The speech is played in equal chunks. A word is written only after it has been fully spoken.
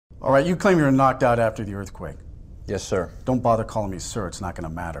All right, you claim you were knocked out after the earthquake. Yes, sir. Don't bother calling me sir, it's not gonna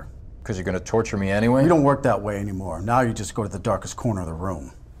matter. Because you're gonna torture me anyway? We don't work that way anymore. Now you just go to the darkest corner of the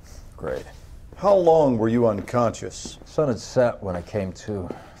room. Great. How long were you unconscious? Sun had set when I came to.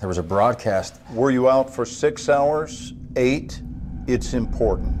 There was a broadcast. Were you out for 6 hours? 8? It's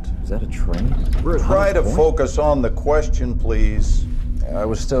important. Is that a train? Try to focus on the question, please. I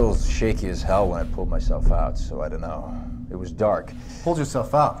was still shaky as hell when I pulled myself out, so I don't know. It was dark. Pulled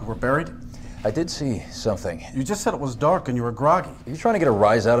yourself out. You were buried? I did see something. You just said it was dark and you were groggy. Are you trying to get a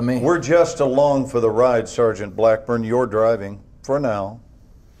rise out of me? We're just along for the ride, Sergeant Blackburn. You're driving, for now.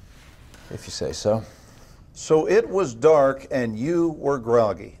 If you say so. So it was dark and you were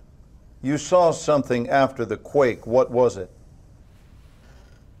groggy. You saw something after the quake. What was it?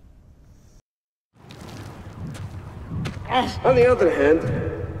 On the other hand,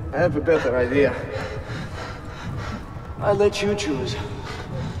 I have a better idea. I'll let you choose.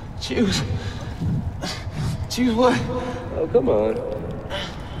 Choose. Choose what? Oh, come on.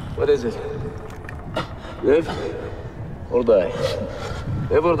 What is it? Live or die?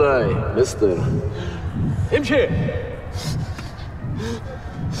 Live or die, mister. Imshi!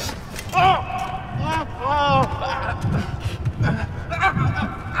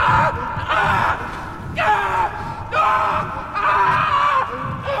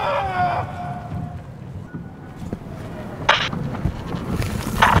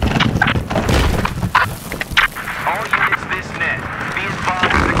 All units this net. Be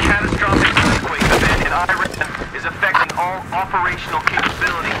advised the catastrophic earthquake event in Iran is affecting all operational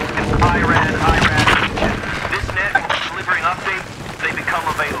capabilities in Iran region. This net will be delivering updates as they become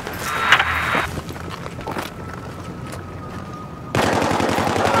available.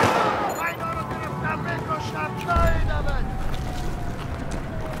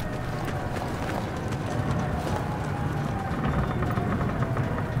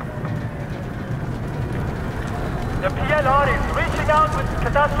 The PLR is reaching out with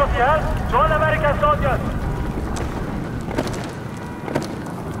catastrophe help to all American soldiers.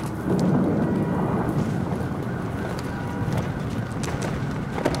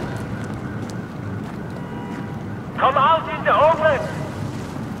 Come out in the open.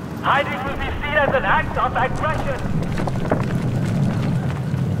 Hiding will be seen as an act of aggression.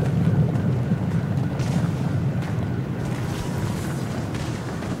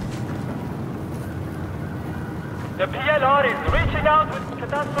 The PLR is reaching out with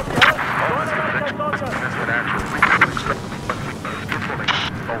catastrophe help to all American soldiers.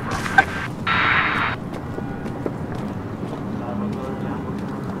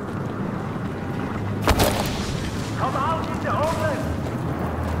 Come out in the open.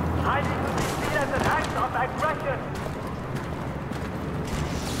 Hiding will be seen as an act of aggression.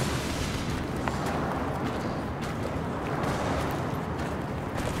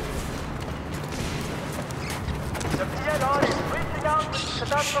 The PLR is reaching out with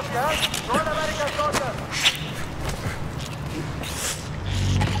catastrophe help to all American soldiers.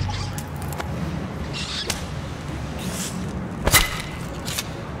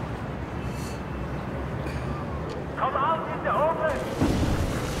 Come out in the open.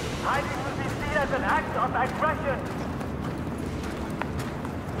 Hiding will be seen as an act of aggression.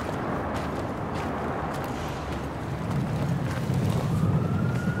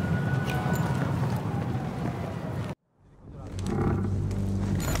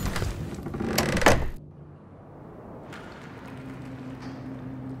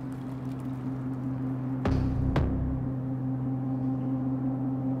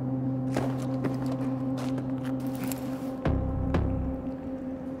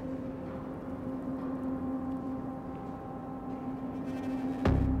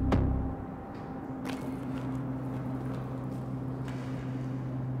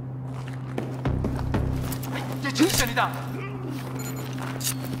 진전이다.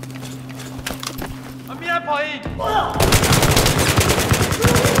 미안 버인.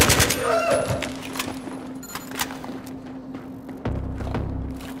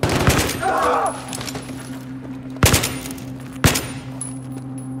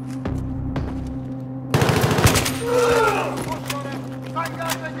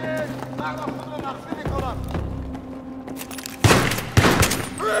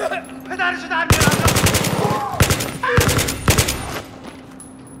 پدرشو در میارم.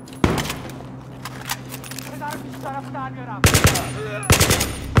 پدر بیش طرف در میارم.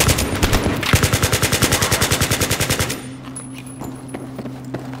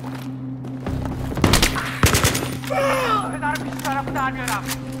 پدر بیش طرف در میارم.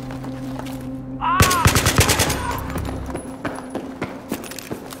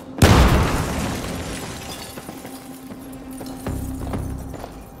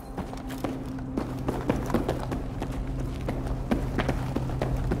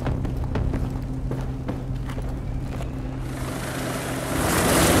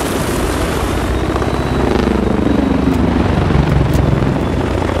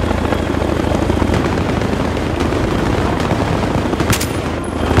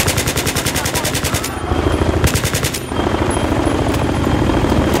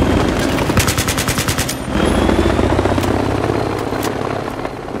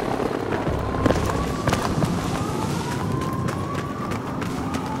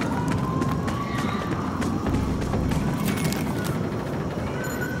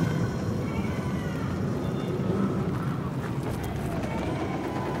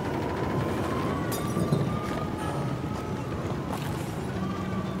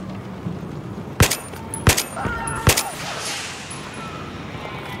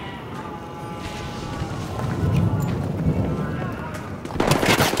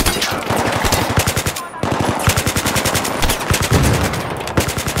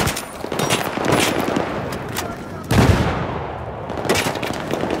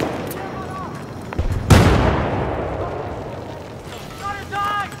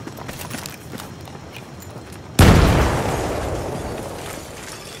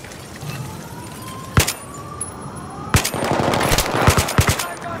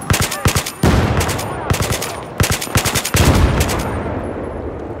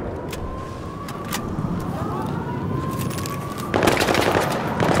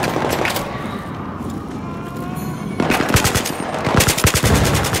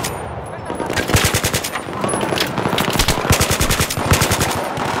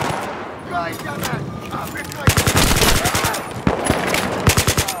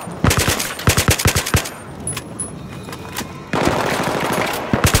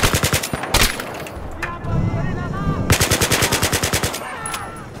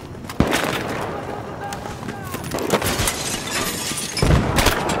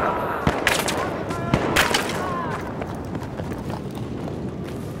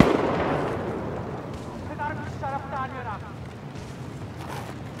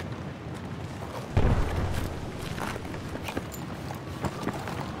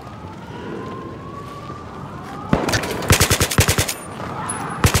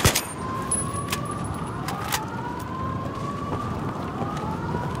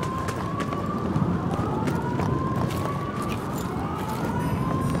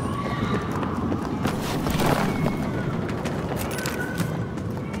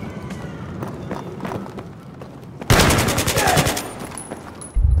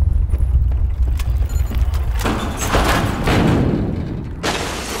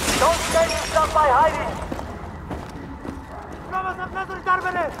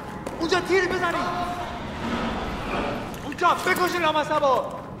 اونجا تیر بزنید. اونجا بکشین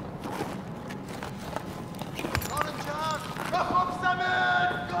لامصبا. خانم جان بخواب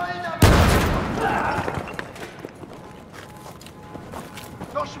زمین گاهیدم.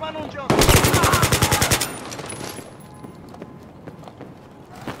 دشمن اونجا.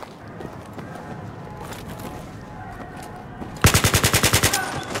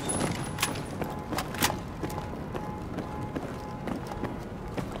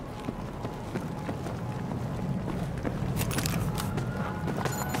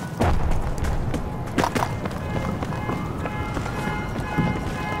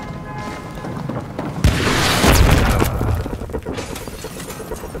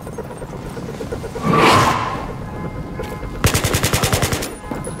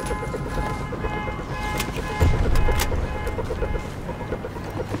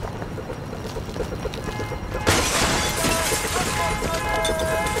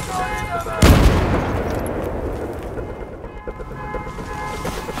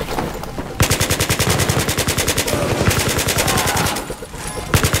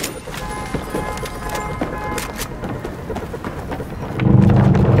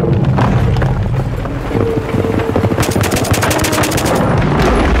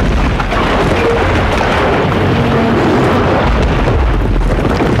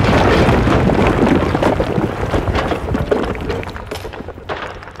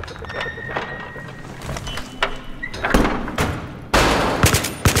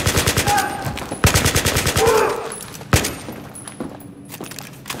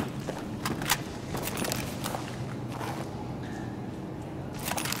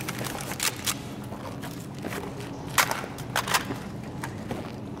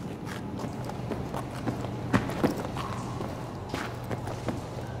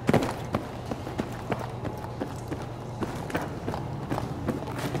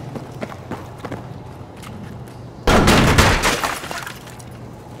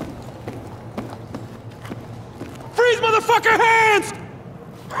 Motherfucker hands!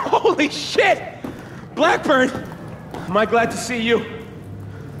 Holy shit! Blackburn! Am I glad to see you?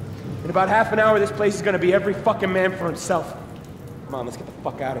 In about half an hour, this place is gonna be every fucking man for himself. Come on, let's get the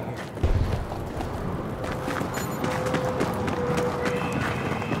fuck out of here.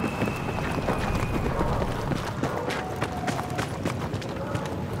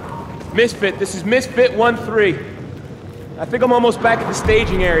 Misfit, this is Misfit 1-3. I think I'm almost back at the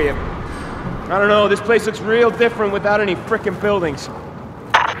staging area. I don't know, this place looks real different without any frickin' buildings. Do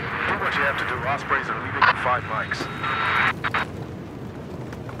what you have to do. Ospreys are leaving in 5 mics.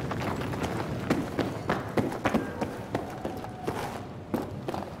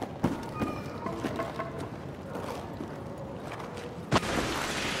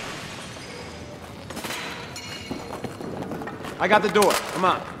 I got the door, come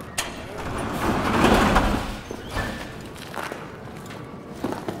on.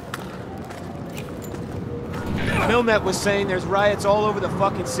 Milnet was saying there's riots all over the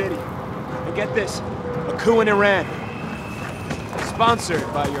fucking city. And get this, a coup in Iran. Sponsored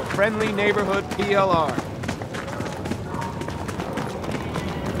by your friendly neighborhood PLR.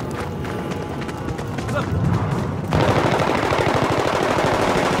 Look,